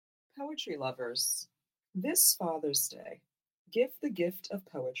Poetry lovers, this Father's Day, give the gift of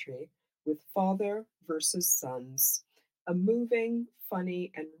poetry with Father versus Sons, a moving,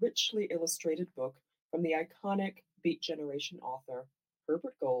 funny, and richly illustrated book from the iconic Beat Generation author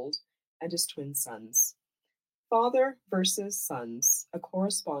Herbert Gold and his twin sons. Father versus Sons, a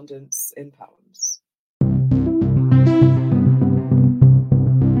correspondence in poems.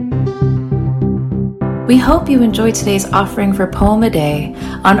 We hope you enjoyed today's offering for Poem a Day,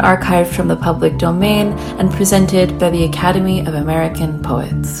 unarchived from the public domain and presented by the Academy of American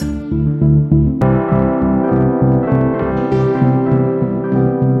Poets.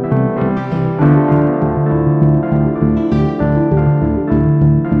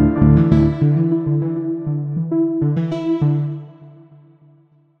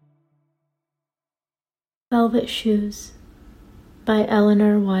 Velvet Shoes by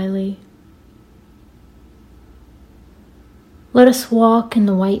Eleanor Wiley. Let us walk in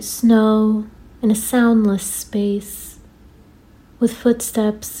the white snow in a soundless space, with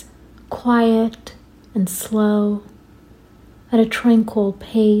footsteps quiet and slow, at a tranquil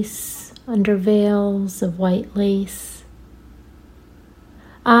pace under veils of white lace.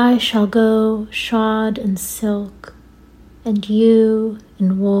 I shall go shod in silk, and you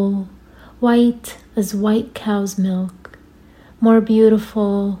in wool, white as white cow's milk, more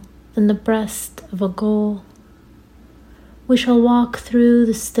beautiful than the breast of a gull. We shall walk through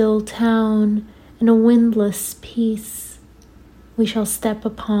the still town in a windless peace. We shall step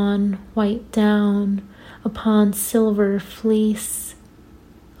upon white down, upon silver fleece,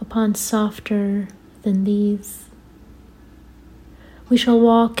 upon softer than these. We shall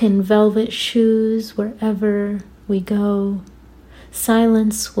walk in velvet shoes wherever we go.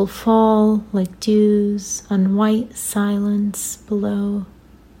 Silence will fall like dews on white silence below.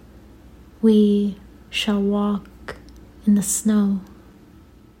 We shall walk in the snow.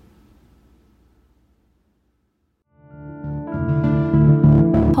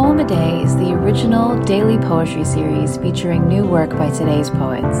 Poem a Day is the original daily poetry series featuring new work by today's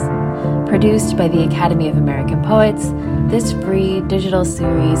poets. Produced by the Academy of American Poets, this free digital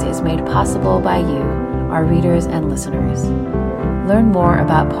series is made possible by you, our readers and listeners. Learn more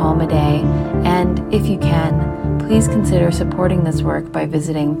about Poem a Day, and if you can, please consider supporting this work by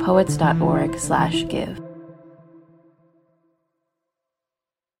visiting poets.org/give.